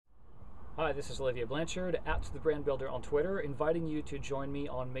Hi, this is Olivier Blanchard, at The Brand Builder on Twitter, inviting you to join me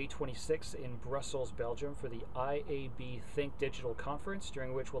on May 26th in Brussels, Belgium for the IAB Think Digital Conference,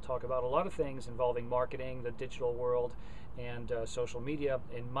 during which we'll talk about a lot of things involving marketing, the digital world, and social media.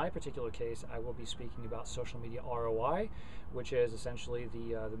 In my particular case, I will be speaking about social media ROI, which is essentially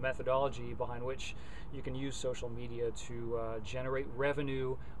the methodology behind which you can use social media to generate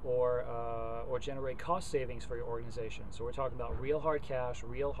revenue or generate cost savings for your organization. So we're talking about real hard cash,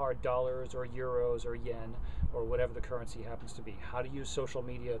 real hard dollars, or euros or yen or whatever the currency happens to be. How to use social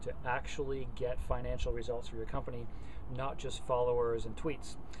media to actually get financial results for your company, not just followers and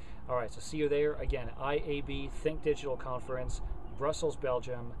tweets. All right, so see you there. Again, IAB Think Digital Conference, Brussels,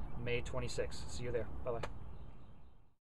 Belgium, May 26th. See you there. Bye-bye.